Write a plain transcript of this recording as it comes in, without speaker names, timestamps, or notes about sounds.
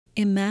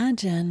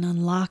Imagine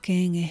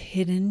unlocking a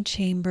hidden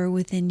chamber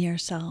within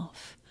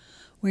yourself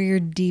where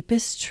your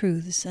deepest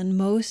truths and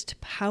most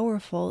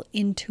powerful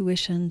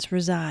intuitions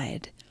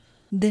reside.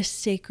 This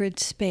sacred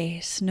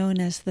space, known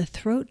as the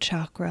Throat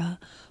Chakra,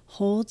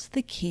 holds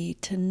the key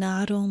to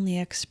not only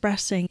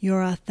expressing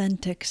your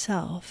authentic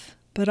self,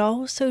 but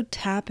also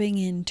tapping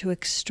into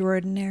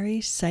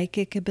extraordinary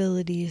psychic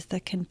abilities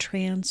that can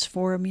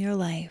transform your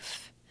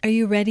life. Are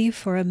you ready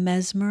for a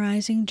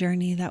mesmerizing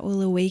journey that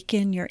will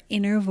awaken your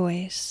inner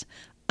voice,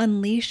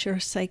 unleash your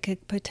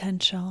psychic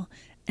potential,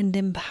 and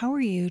empower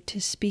you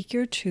to speak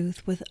your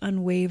truth with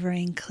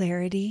unwavering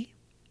clarity?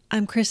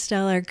 I'm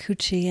Christelle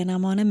Arcucci, and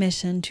I'm on a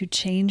mission to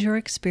change your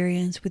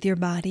experience with your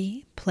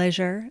body,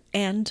 pleasure,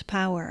 and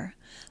power.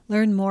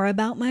 Learn more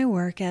about my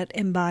work at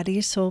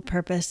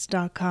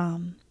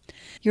embodiesoulpurpose.com.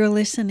 You're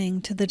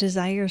listening to the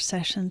Desire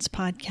Sessions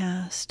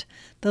podcast,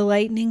 the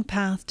lightning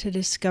path to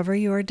discover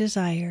your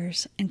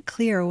desires and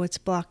clear what's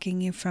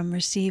blocking you from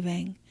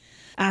receiving.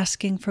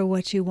 Asking for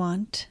what you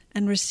want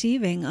and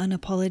receiving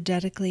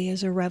unapologetically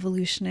is a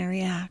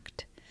revolutionary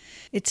act.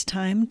 It's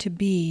time to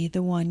be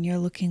the one you're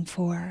looking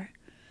for.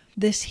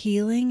 This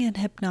healing and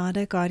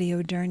hypnotic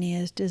audio journey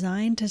is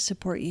designed to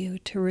support you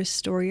to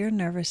restore your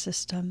nervous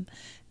system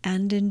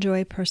and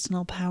enjoy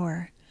personal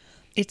power.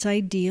 It's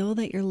ideal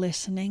that you're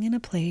listening in a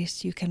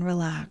place you can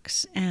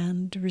relax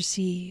and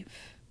receive.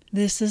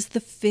 This is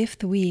the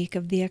 5th week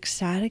of the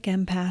Ecstatic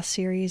Empath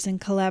series in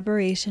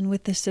collaboration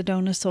with the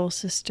Sedona Soul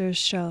Sisters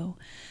show.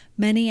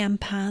 Many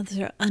empaths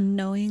are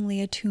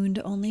unknowingly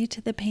attuned only to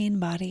the pain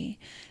body.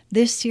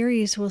 This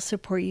series will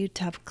support you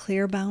to have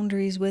clear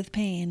boundaries with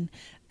pain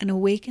and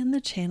awaken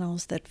the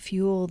channels that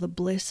fuel the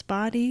bliss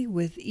body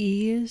with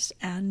ease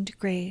and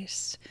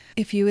grace.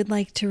 If you would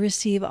like to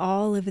receive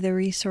all of the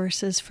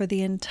resources for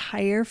the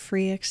entire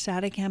free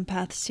Ecstatic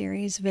Empath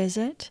series,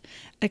 visit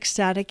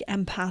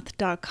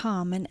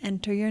ecstaticempath.com and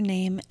enter your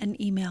name and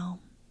email.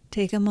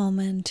 Take a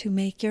moment to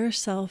make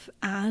yourself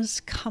as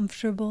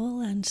comfortable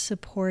and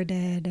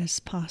supported as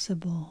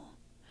possible.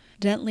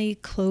 Gently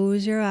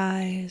close your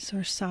eyes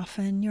or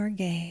soften your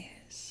gaze.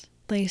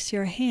 Place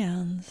your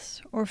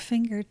hands or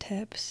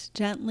fingertips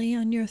gently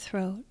on your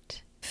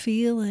throat,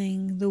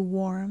 feeling the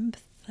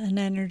warmth and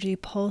energy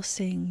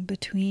pulsing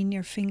between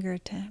your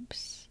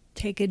fingertips.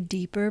 Take a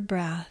deeper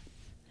breath,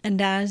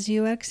 and as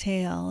you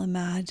exhale,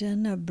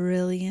 imagine a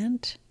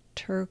brilliant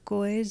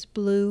turquoise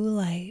blue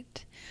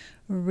light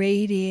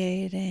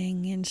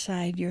radiating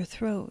inside your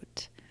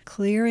throat,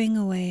 clearing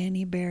away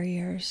any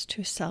barriers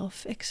to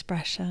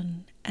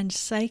self-expression and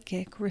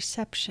psychic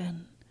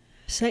reception.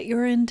 Set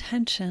your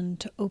intention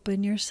to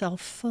open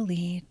yourself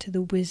fully to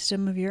the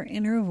wisdom of your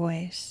inner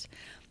voice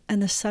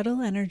and the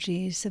subtle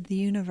energies of the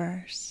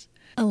universe,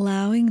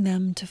 allowing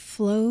them to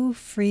flow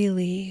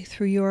freely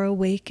through your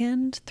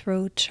awakened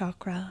throat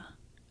chakra.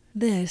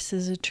 This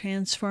is a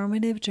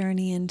transformative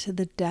journey into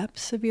the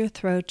depths of your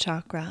throat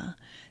chakra,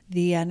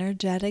 the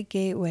energetic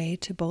gateway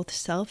to both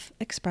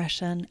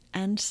self-expression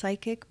and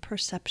psychic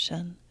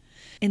perception.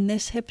 In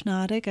this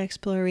hypnotic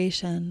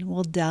exploration,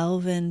 we'll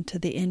delve into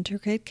the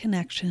intricate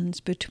connections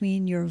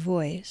between your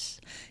voice,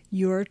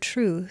 your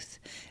truth,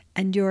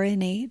 and your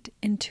innate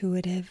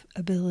intuitive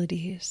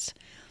abilities.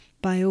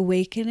 By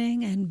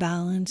awakening and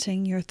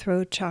balancing your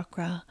throat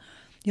chakra,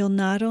 you'll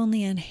not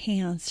only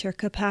enhance your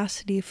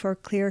capacity for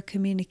clear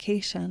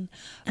communication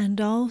and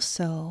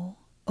also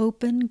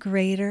open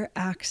greater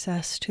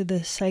access to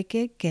the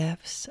psychic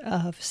gifts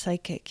of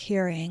psychic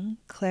hearing,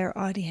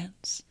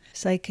 clairaudience,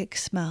 psychic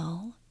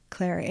smell,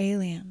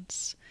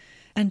 clairalience,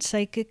 and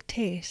psychic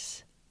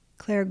taste,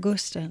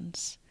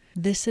 clairgustance.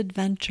 This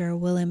adventure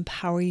will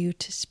empower you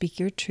to speak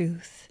your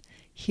truth,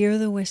 hear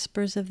the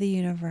whispers of the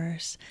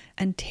universe,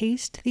 and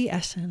taste the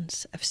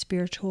essence of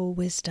spiritual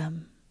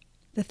wisdom.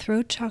 The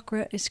throat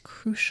chakra is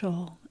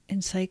crucial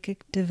in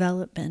psychic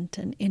development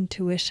and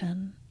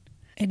intuition.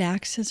 It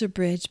acts as a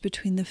bridge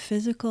between the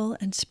physical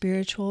and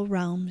spiritual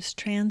realms,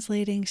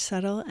 translating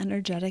subtle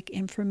energetic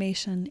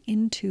information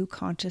into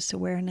conscious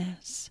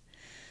awareness.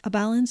 A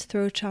balanced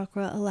throat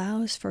chakra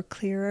allows for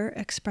clearer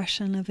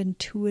expression of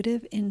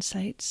intuitive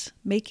insights,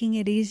 making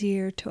it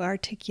easier to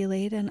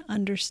articulate and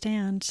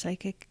understand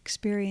psychic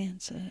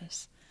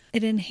experiences.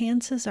 It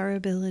enhances our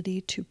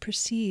ability to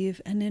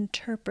perceive and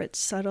interpret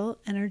subtle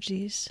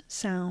energies,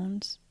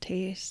 sounds,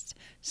 tastes,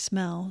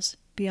 smells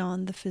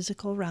beyond the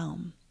physical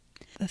realm.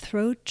 The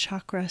throat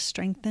chakra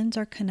strengthens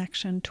our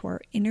connection to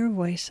our inner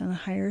voice and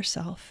higher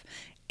self,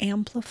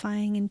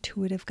 amplifying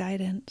intuitive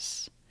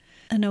guidance.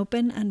 An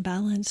open and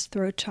balanced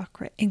throat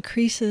chakra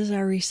increases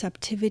our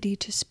receptivity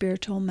to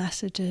spiritual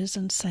messages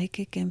and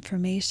psychic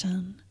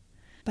information.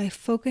 By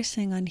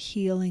focusing on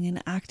healing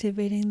and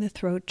activating the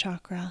throat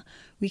chakra,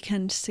 we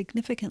can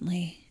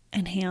significantly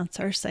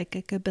enhance our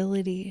psychic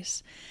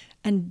abilities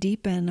and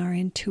deepen our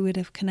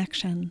intuitive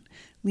connection,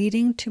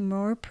 leading to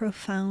more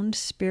profound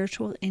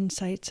spiritual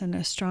insights and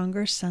a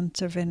stronger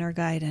sense of inner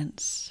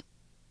guidance.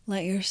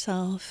 Let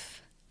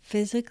yourself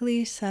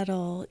physically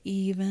settle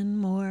even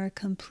more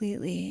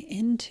completely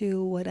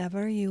into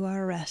whatever you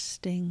are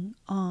resting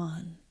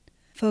on.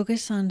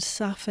 Focus on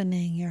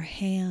softening your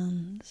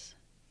hands,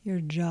 your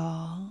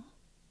jaw,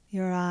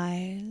 your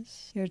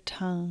eyes, your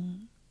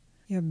tongue,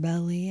 your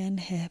belly and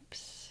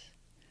hips.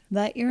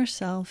 Let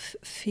yourself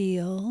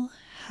feel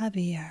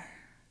heavier.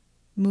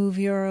 Move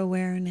your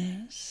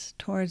awareness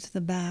towards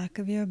the back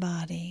of your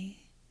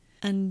body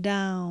and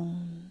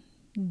down,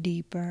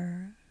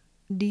 deeper,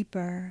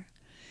 deeper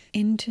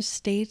into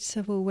states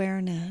of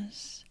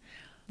awareness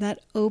that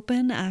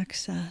open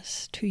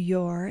access to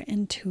your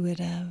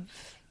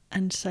intuitive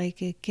and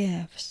psychic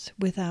gifts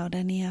without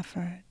any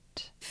effort.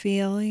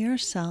 Feel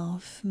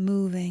yourself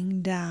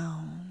moving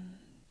down,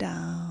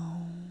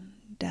 down,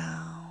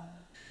 down.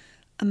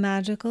 A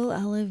magical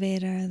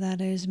elevator that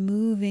is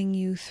moving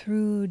you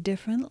through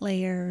different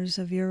layers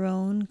of your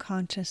own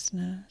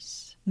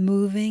consciousness,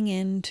 moving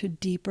into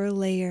deeper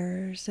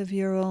layers of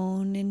your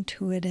own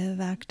intuitive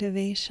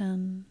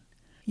activation.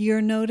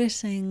 You're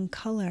noticing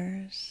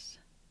colors,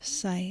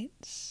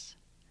 sights,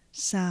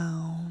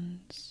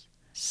 sounds,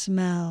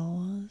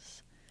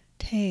 smells,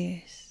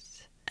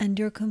 tastes, and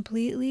you're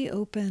completely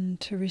open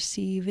to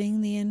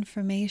receiving the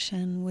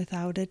information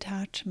without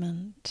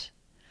attachment,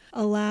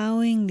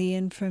 allowing the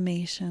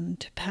information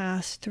to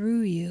pass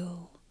through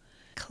you,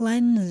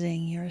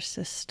 cleansing your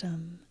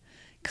system,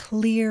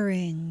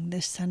 clearing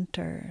the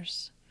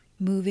centers,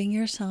 moving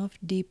yourself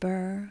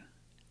deeper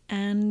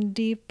and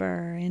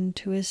deeper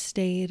into a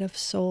state of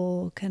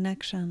soul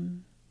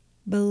connection.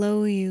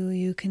 Below you,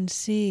 you can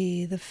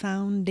see the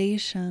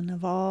foundation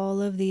of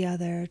all of the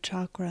other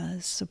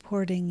chakras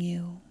supporting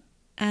you.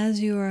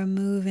 As you are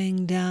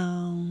moving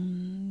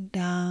down,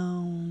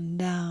 down,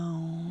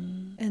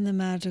 down in the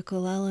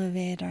magical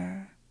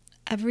elevator,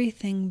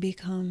 everything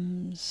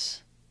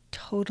becomes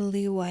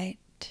totally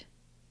white,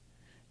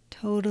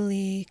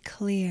 totally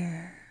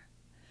clear,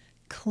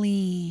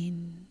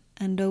 clean,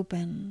 and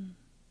open.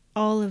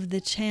 All of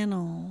the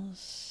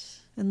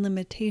channels and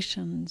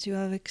limitations you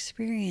have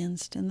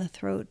experienced in the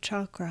throat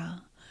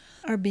chakra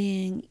are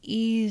being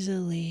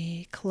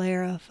easily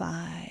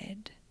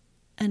clarified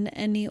and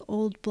any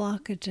old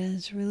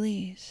blockages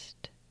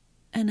released.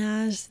 And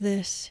as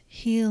this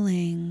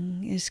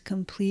healing is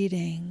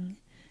completing,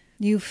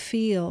 you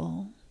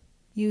feel,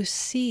 you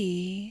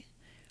see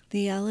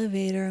the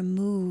elevator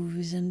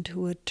moves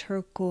into a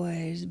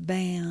turquoise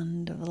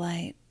band of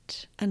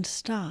light and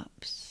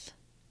stops.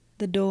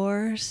 The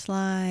doors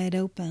slide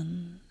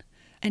open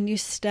and you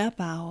step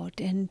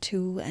out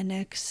into an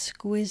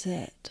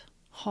exquisite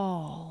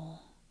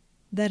hall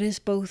that is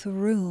both a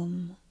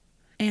room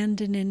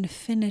and an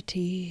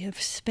infinity of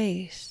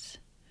space.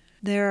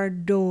 There are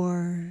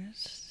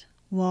doors,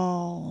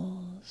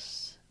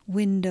 walls,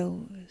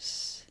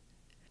 windows,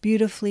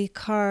 beautifully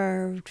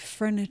carved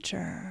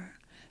furniture,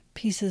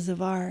 pieces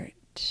of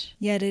art.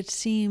 Yet it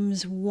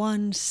seems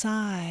one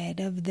side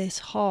of this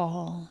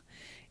hall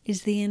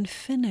is the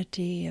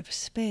infinity of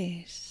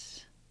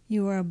space.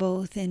 You are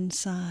both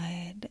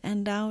inside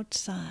and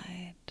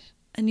outside,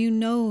 and you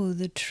know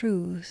the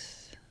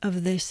truth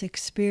of this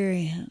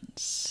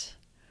experience.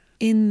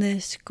 In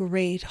this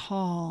great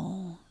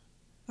hall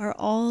are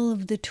all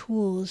of the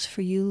tools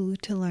for you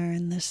to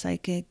learn the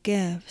psychic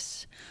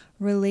gifts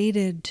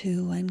related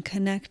to and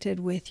connected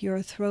with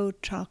your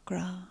throat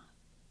chakra.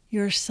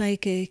 Your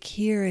psychic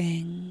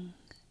hearing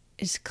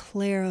is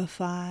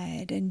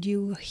clarified and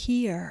you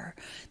hear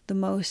the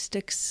most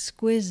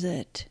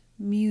exquisite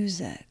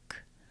music,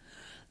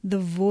 the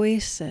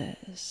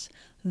voices,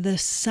 the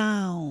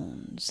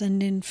sounds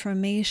and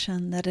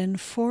information that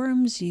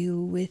informs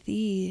you with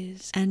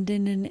ease and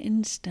in an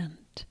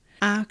instant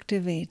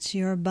activates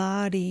your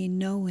body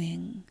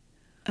knowing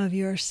of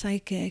your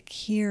psychic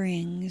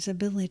hearing's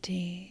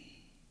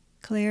ability,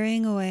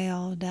 clearing away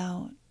all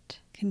doubt,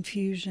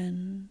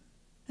 confusion.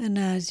 And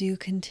as you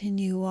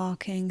continue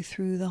walking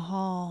through the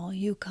hall,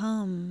 you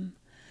come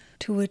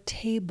to a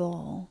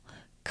table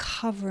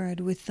covered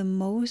with the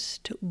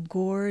most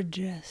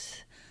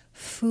gorgeous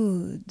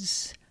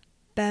foods,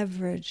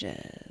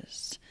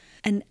 beverages,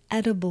 and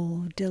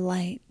edible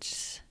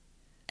delights.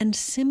 And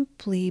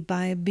simply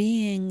by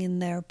being in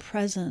their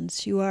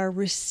presence, you are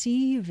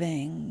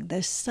receiving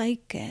the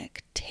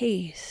psychic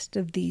taste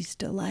of these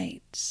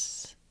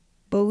delights.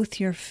 Both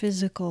your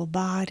physical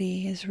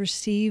body is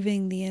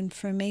receiving the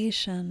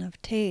information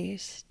of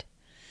taste,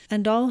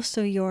 and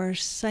also your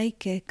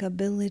psychic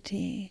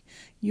ability,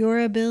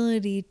 your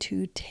ability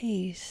to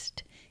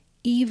taste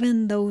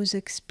even those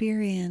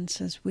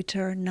experiences which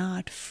are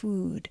not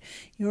food.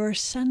 Your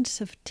sense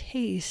of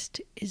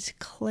taste is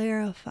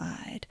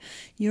clarified.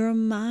 Your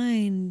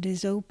mind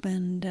is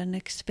opened and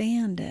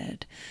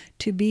expanded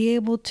to be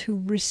able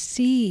to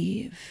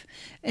receive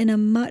in a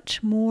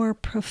much more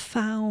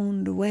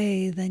profound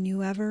way than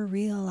you ever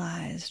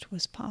realized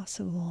was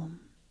possible.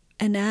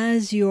 And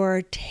as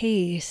your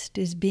taste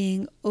is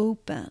being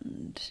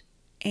opened,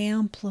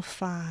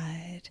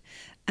 amplified,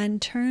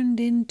 and turned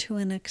into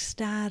an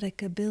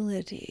ecstatic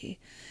ability,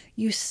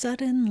 you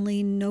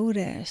suddenly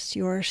notice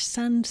your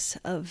sense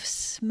of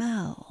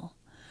smell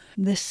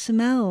The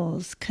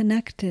smells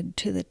connected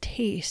to the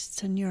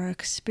tastes in your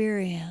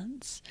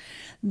experience.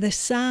 The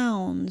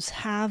sounds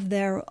have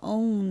their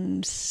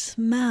own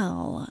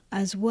smell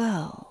as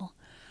well.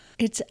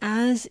 It's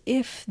as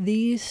if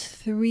these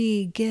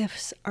three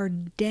gifts are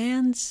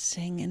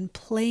dancing and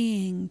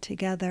playing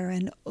together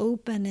and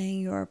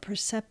opening your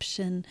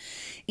perception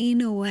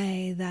in a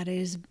way that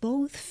is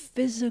both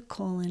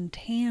physical and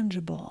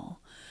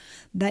tangible,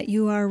 that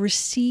you are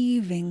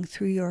receiving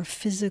through your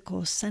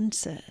physical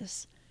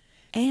senses,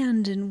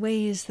 and in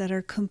ways that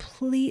are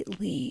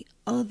completely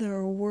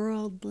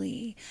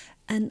otherworldly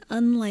and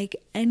unlike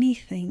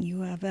anything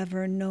you have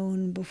ever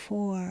known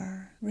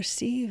before.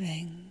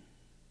 Receiving,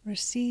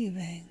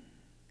 receiving,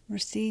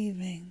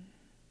 receiving.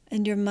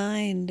 And your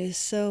mind is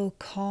so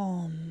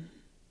calm,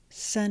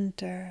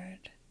 centered,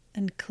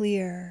 and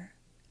clear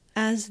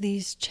as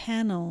these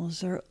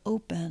channels are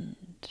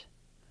opened.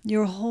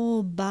 Your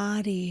whole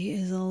body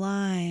is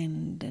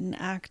aligned and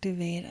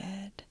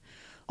activated.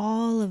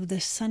 All of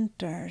the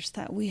centers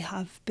that we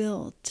have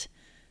built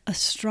a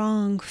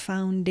strong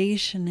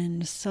foundation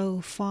in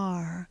so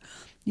far,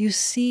 you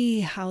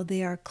see how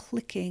they are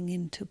clicking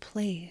into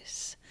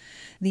place.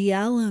 The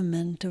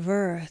element of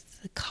earth,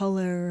 the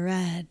color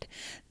red,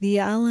 the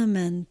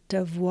element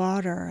of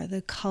water,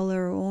 the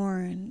color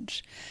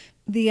orange,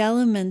 the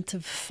element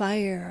of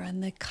fire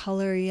and the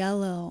color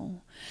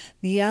yellow,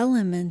 the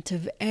element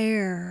of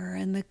air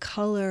and the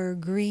color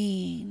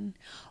green,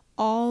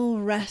 all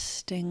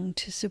resting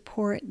to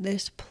support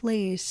this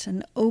place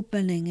and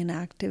opening and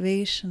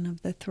activation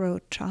of the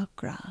throat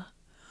chakra,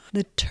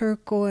 the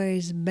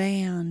turquoise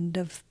band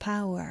of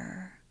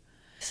power,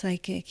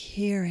 psychic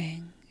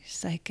hearing,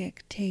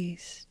 psychic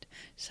taste,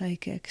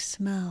 psychic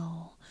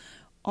smell,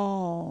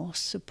 all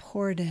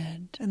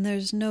supported. And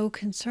there's no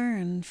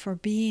concern for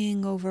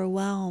being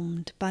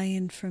overwhelmed by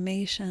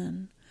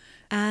information,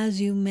 as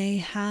you may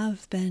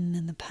have been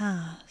in the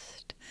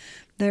past.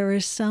 There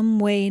is some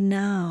way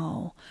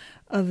now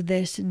of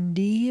this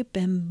deep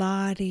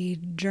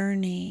embodied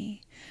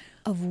journey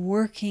of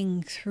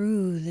working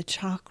through the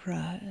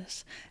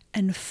chakras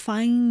and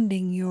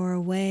finding your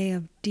way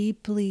of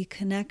deeply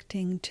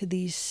connecting to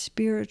these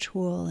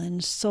spiritual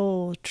and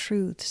soul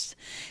truths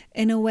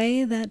in a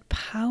way that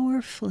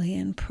powerfully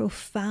and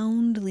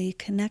profoundly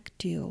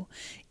connect you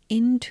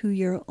into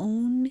your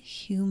own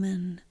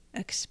human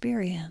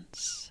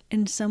experience.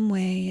 In some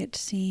way it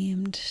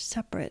seemed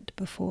separate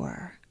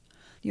before.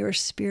 Your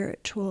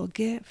spiritual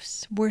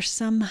gifts were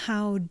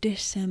somehow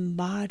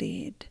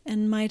disembodied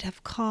and might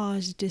have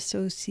caused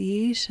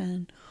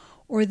dissociation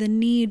or the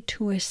need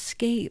to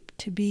escape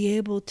to be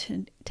able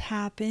to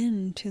tap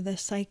into the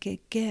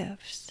psychic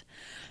gifts.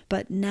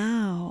 But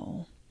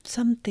now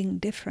something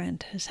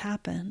different has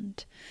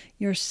happened.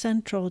 Your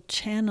central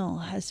channel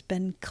has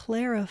been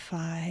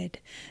clarified,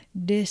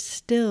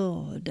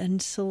 distilled, and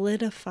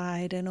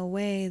solidified in a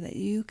way that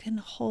you can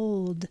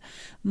hold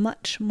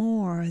much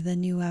more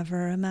than you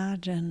ever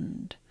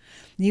imagined.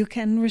 You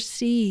can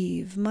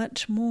receive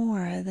much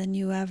more than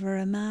you ever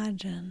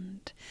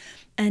imagined.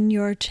 And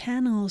your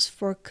channels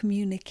for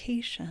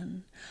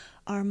communication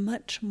are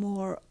much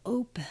more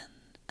open.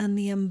 And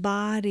the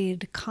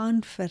embodied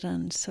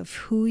confidence of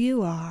who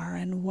you are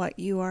and what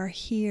you are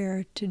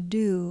here to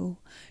do,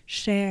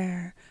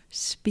 share,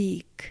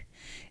 speak,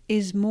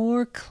 is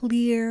more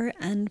clear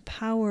and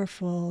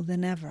powerful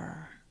than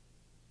ever.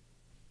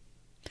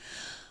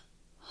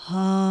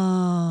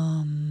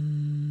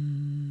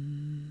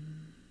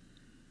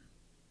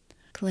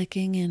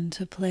 Clicking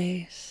into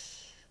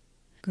place,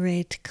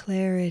 great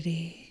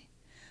clarity,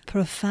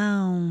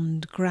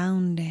 profound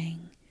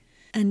grounding,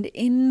 and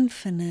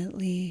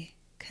infinitely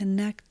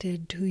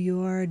connected to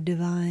your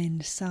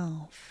divine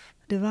self,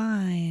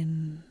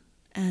 divine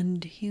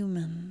and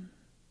human,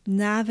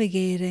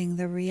 navigating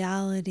the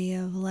reality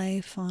of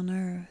life on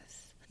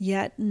earth,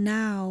 yet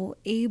now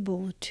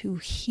able to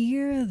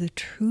hear the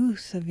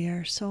truth of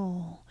your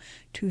soul,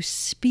 to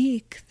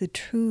speak the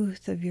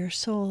truth of your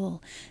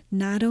soul,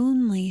 not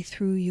only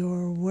through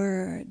your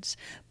words,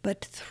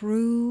 but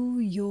through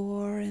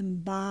your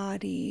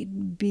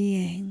embodied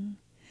being,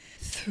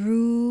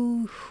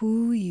 through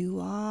who you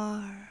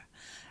are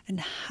and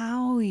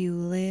how you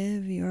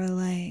live your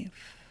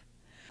life,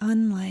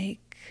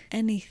 unlike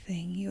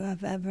anything you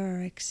have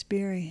ever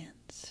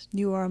experienced.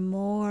 You are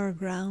more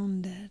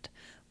grounded,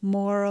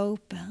 more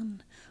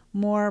open,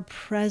 more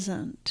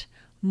present,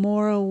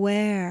 more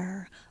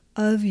aware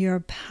of your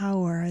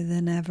power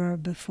than ever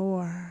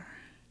before.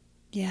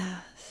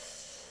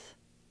 Yes,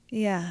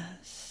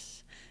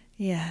 yes,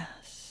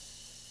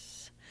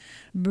 yes.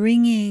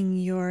 Bringing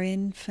your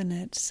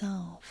infinite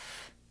self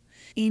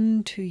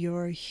into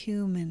your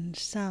human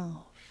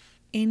self,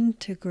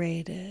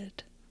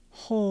 integrated,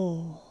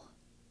 whole,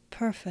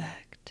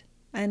 perfect,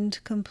 and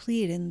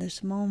complete in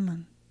this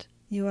moment.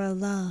 You are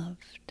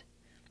loved,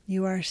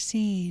 you are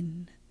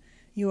seen,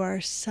 you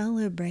are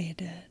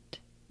celebrated,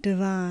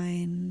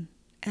 divine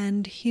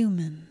and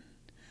human,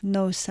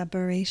 no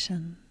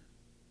separation.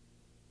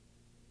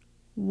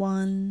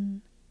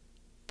 One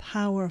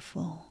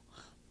powerful,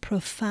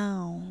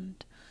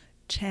 profound,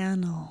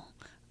 channel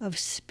of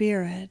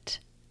spirit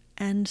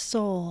and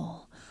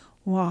soul,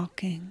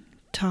 walking,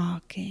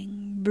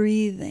 talking,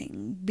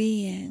 breathing,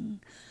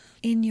 being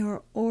in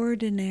your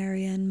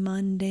ordinary and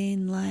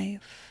mundane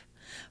life,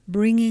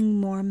 bringing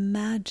more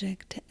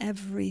magic to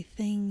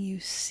everything you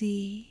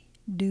see,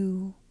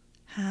 do,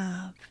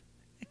 have,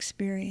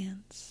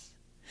 experience.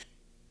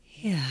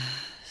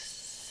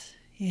 Yes,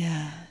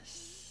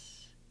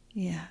 yes,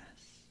 yes.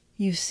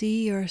 You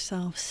see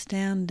yourself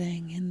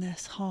standing in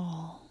this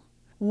hall,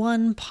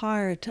 one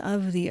part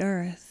of the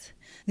earth,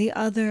 the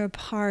other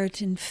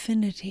part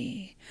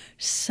infinity.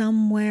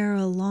 Somewhere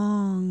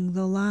along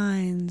the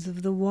lines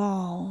of the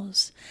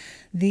walls,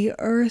 the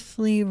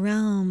earthly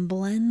realm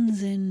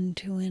blends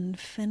into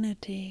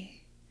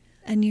infinity.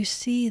 And you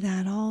see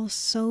that all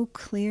so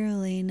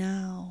clearly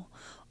now.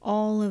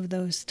 All of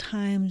those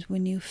times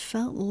when you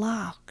felt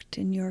locked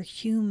in your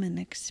human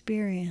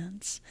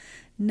experience,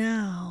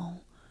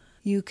 now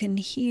you can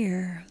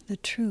hear the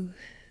truth.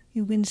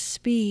 You can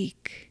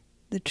speak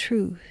the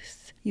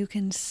truth. You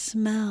can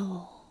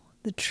smell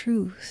the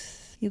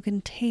truth. You can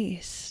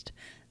taste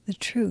the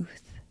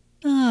truth.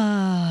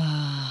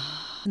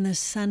 In the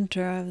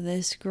center of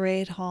this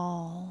great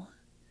hall,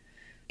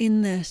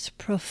 in this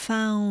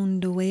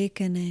profound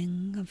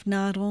awakening of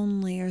not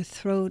only your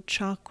throat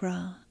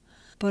chakra,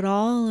 but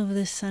all of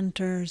the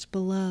centers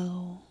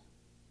below,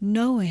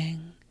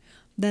 knowing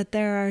that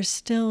there are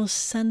still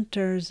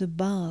centers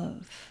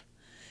above,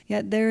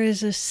 yet there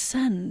is a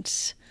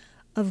sense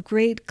of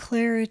great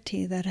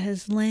clarity that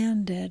has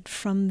landed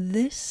from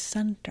this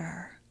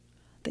center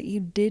that you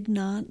did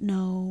not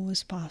know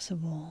was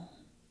possible.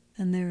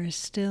 And there is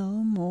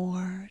still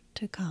more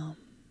to come.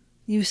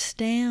 You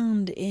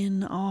stand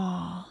in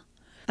awe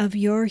of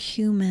your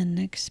human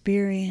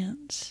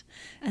experience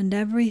and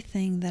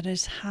everything that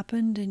has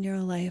happened in your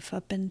life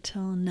up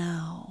until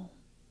now.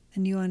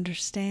 And you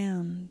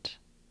understand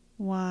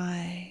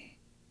why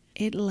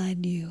it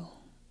led you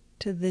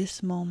to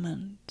this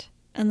moment.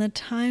 And the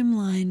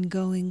timeline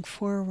going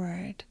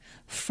forward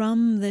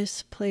from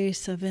this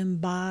place of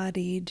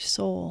embodied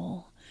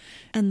soul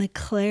and the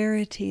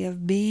clarity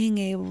of being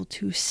able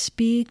to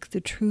speak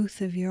the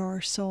truth of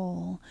your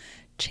soul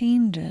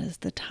changes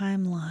the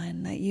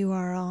timeline that you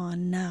are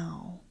on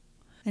now.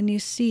 And you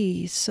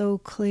see so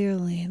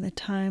clearly the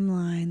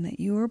timeline that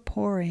you are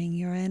pouring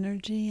your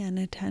energy and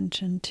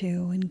attention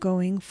to and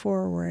going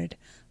forward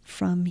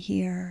from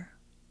here.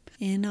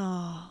 In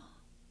awe,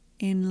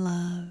 in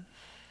love,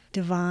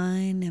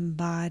 divine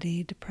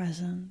embodied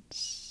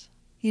presence.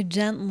 You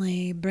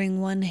gently bring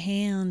one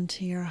hand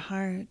to your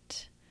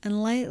heart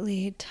and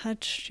lightly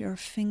touch your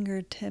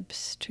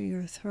fingertips to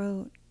your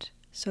throat,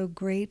 so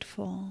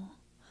grateful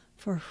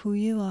for who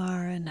you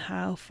are and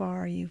how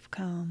far you've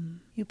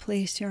come. You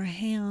place your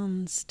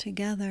hands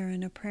together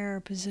in a prayer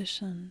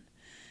position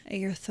at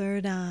your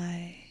third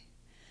eye,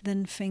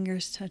 then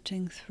fingers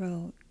touching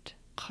throat,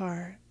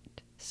 heart,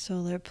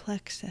 solar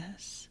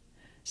plexus,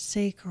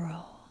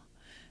 sacral,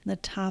 the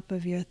top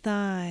of your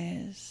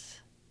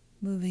thighs,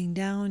 moving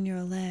down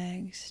your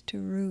legs to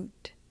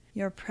root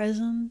your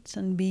presence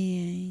and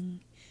being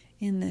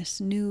in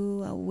this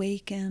new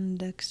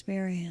awakened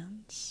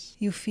experience.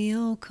 You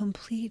feel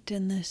complete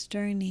in this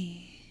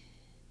journey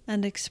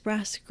and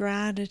express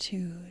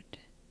gratitude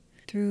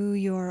through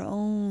your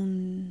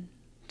own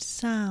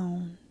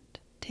sound,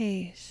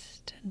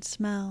 taste, and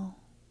smell.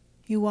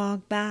 You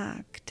walk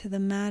back to the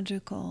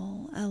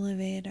magical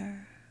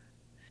elevator,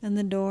 and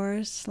the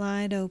doors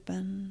slide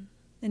open,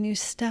 and you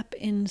step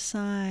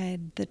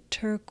inside the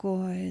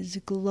turquoise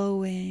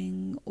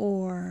glowing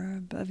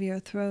orb of your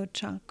throat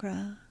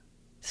chakra.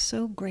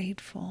 So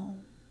grateful,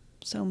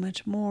 so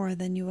much more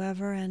than you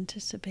ever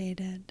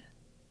anticipated.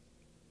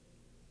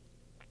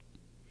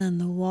 And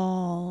the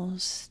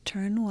walls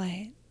turn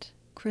white,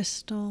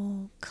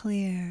 crystal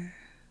clear,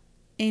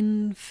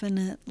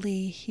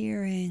 infinitely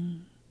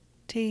hearing,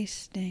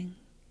 tasting,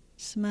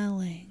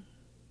 smelling,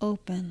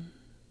 open,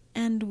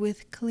 and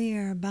with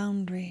clear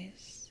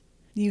boundaries.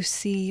 You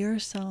see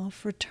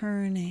yourself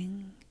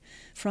returning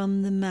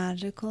from the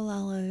magical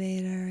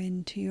elevator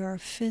into your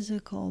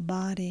physical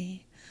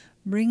body,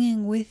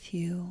 bringing with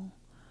you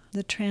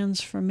the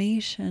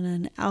transformation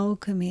and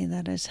alchemy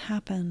that has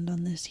happened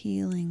on this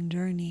healing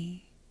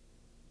journey.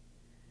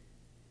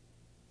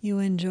 You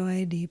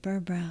enjoy deeper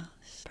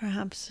breaths.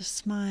 Perhaps a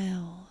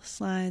smile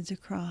slides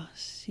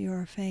across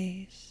your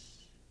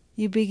face.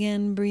 You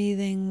begin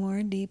breathing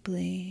more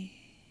deeply,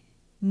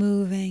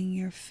 moving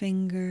your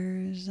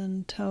fingers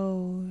and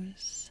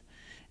toes,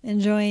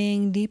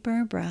 enjoying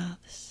deeper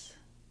breaths,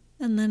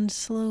 and then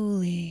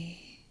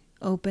slowly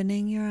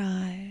opening your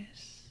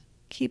eyes,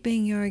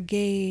 keeping your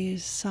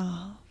gaze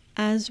soft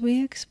as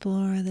we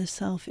explore the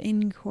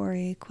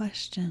self-inquiry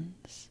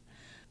questions,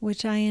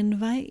 which I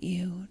invite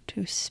you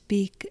to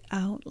speak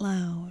out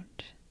loud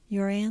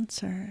your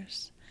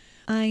answers.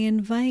 I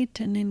invite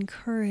and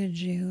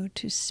encourage you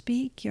to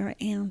speak your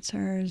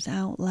answers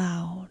out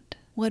loud.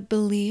 What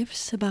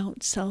beliefs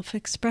about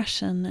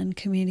self-expression and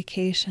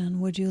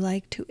communication would you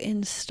like to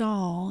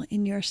install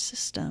in your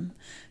system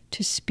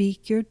to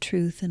speak your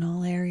truth in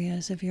all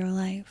areas of your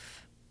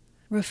life.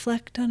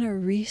 Reflect on a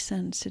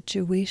recent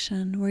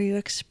situation where you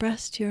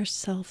expressed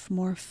yourself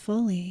more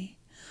fully.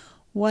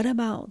 What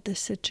about the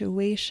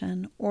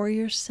situation or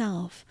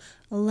yourself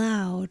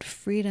allowed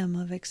freedom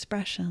of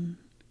expression?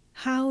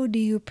 How do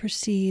you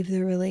perceive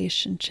the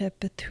relationship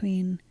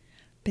between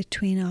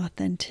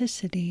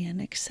authenticity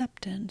and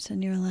acceptance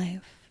in your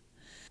life?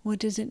 What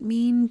does it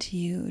mean to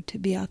you to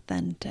be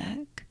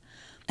authentic?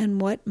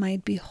 And what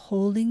might be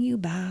holding you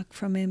back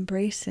from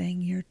embracing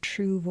your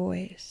true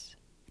voice?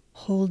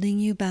 Holding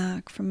you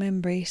back from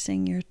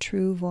embracing your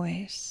true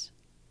voice?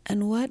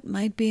 And what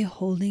might be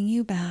holding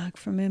you back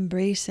from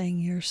embracing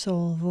your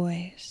soul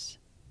voice?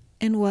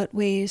 In what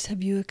ways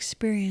have you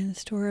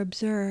experienced or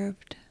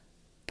observed?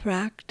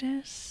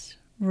 Practice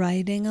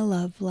writing a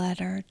love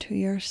letter to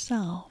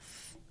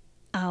yourself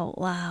out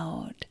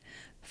loud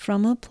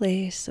from a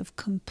place of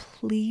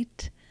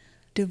complete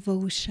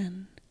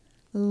devotion,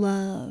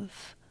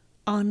 love,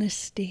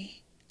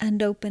 honesty,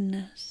 and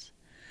openness.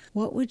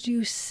 What would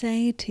you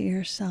say to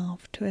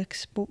yourself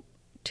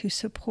to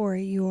support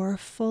your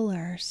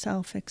fuller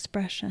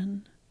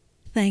self-expression?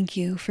 Thank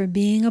you for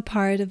being a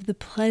part of the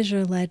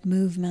pleasure-led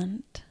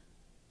movement.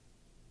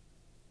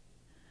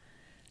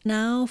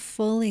 Now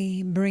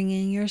fully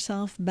bringing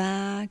yourself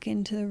back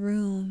into the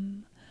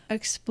room,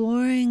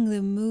 exploring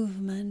the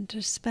movement,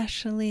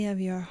 especially of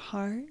your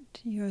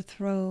heart, your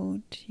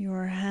throat,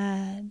 your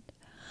head,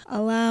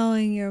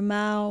 allowing your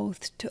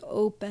mouth to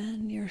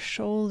open, your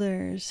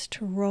shoulders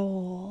to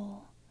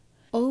roll,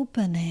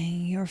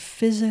 opening your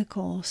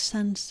physical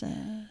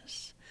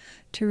senses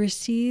to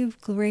receive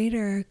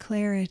greater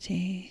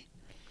clarity,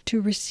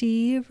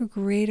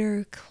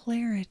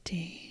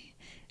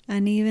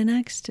 and even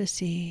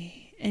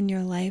ecstasy in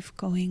your life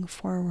going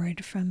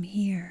forward from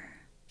here.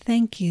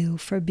 Thank you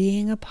for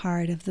being a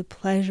part of the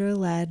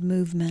pleasure-led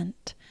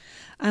movement.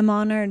 I'm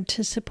honored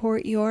to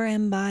support your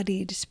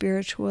embodied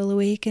spiritual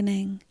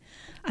awakening.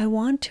 I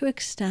want to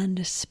extend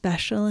a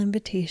special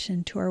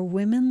invitation to our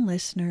women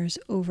listeners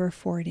over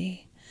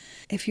 40.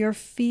 If you're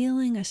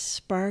feeling a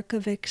spark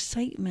of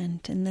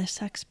excitement in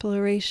this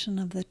exploration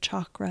of the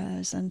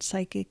chakras and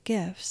psychic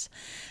gifts,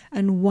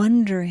 and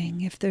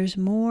wondering if there's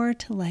more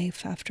to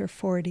life after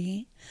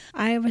 40,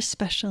 I have a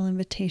special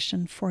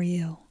invitation for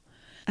you.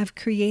 I've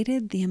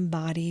created the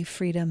Embody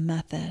Freedom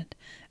Method,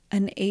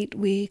 an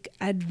 8-week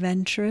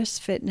adventurous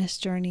fitness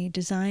journey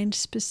designed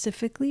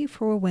specifically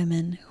for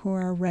women who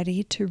are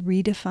ready to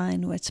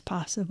redefine what's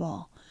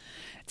possible.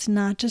 It's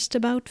not just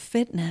about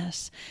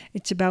fitness,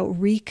 it's about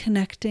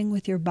reconnecting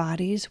with your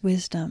body's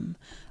wisdom,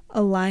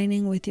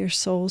 aligning with your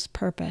soul's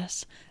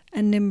purpose,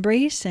 and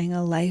embracing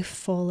a life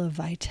full of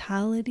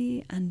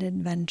vitality and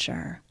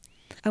adventure.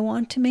 I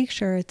want to make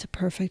sure it's a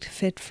perfect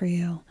fit for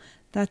you.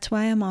 That's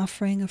why I'm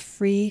offering a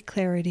free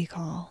clarity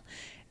call.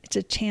 It's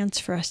a chance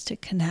for us to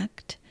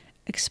connect,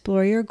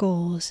 explore your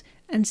goals,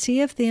 and see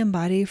if the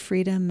Embody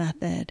Freedom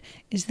Method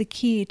is the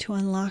key to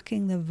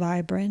unlocking the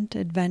vibrant,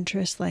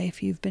 adventurous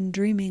life you've been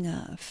dreaming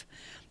of.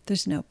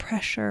 There's no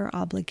pressure,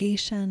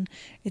 obligation.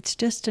 It's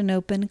just an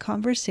open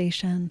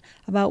conversation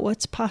about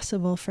what's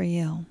possible for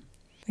you.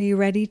 Are you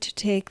ready to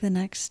take the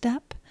next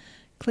step?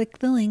 Click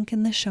the link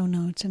in the show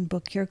notes and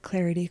book your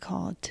clarity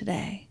call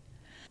today.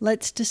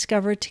 Let's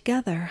discover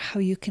together how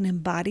you can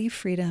embody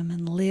freedom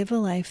and live a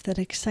life that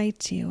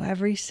excites you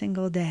every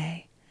single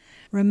day.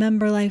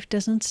 Remember, life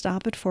doesn't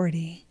stop at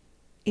 40.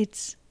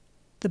 It's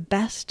the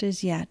best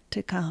is yet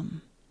to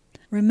come.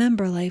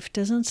 Remember, life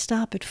doesn't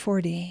stop at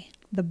 40.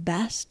 The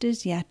best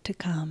is yet to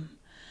come.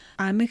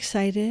 I'm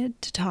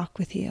excited to talk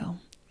with you.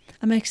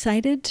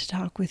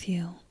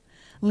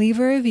 Leave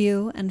a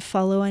review and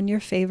follow on your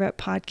favorite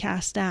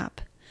podcast app.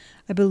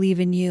 I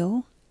believe in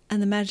you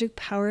and the magic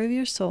power of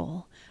your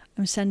soul.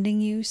 I'm sending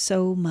you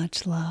so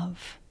much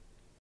love.